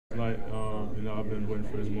been waiting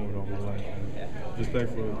for this moment all my life. And just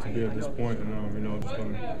thankful to be at this point, and you know, I'm just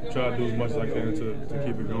going to try to do as much as I can to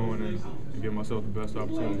keep it going and give myself the best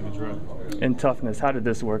opportunity to get drafted. In toughness, how did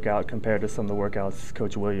this work out compared to some of the workouts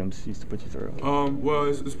Coach Williams used to put you through? Well,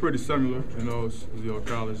 it's pretty similar. You know, it's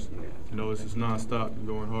college. You know, it's nonstop.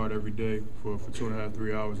 You're going hard every day for 2.5,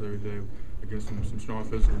 3 hours every day against some strong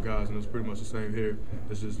physical guys, and it's pretty much the same here.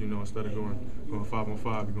 It's just, you know, instead of going 5-on-5,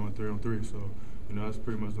 you're going 3-on-3. So, you know, that's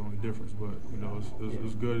pretty much the only difference. But, you know, it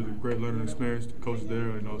was good. It was a great learning experience. The coach there,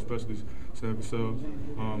 you know, especially Sam Cassell,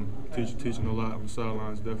 teaching a lot on the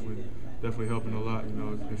sidelines, definitely helping a lot. You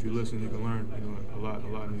know, if you listen, you can learn, you know, a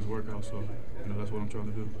lot in these workouts. So, you know, that's what I'm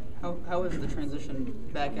trying to do. How has the transition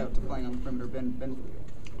back out to playing on the perimeter been for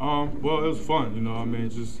you? Well, it was fun. You know, I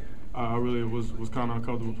mean, I really was kind of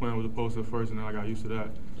uncomfortable playing with the post at first, and then I got used to that.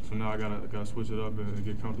 So now I gotta switch it up and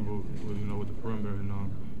get comfortable with, you know, with the perimeter. And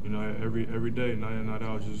you know, every day, night in, night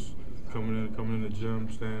out, just coming in the gym,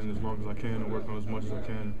 staying as long as I can, and working on as much as I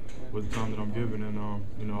can with the time that I'm given. And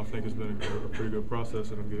you know, I think it's been a pretty good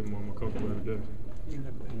process, and I'm getting more and more comfortable every day. You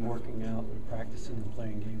have been working out and practicing and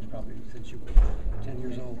playing games probably since you were 10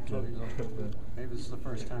 years old, 12 years old. Maybe this is the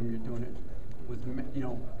first time you're doing it with, you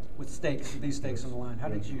know, with these stakes on the line. How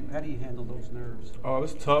do you handle those nerves? Oh,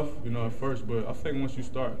 it's tough, you know, at first, but I think once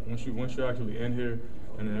you're actually in here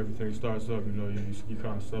and then everything starts up, you know, you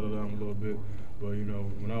kind of settle down a little bit. But you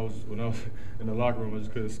know, when I was in the locker room, I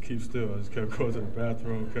just couldn't keep still. I just kept going to the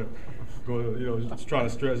bathroom, kept going, you know, just trying to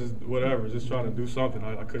stretch, just whatever, just trying to do something.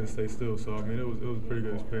 I couldn't stay still. So I mean, it was a pretty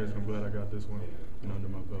good experience. I'm glad I got this one, you know, under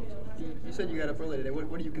my belt. So. You said you got up early today.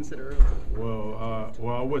 What do you consider early? Well,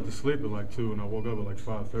 I went to sleep at like 2, and I woke up at like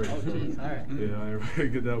 5:30. Oh, geez. All right. Yeah, I didn't really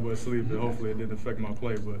get that much sleep, and hopefully it didn't affect my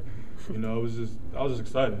play. But you know, I was just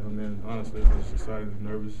excited. I mean, honestly, I was just excited and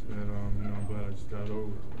nervous, and you know, I'm glad I just got it over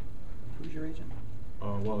with. Who's your agent?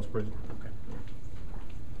 Wallace Frazier. Okay.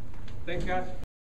 Thanks, guys.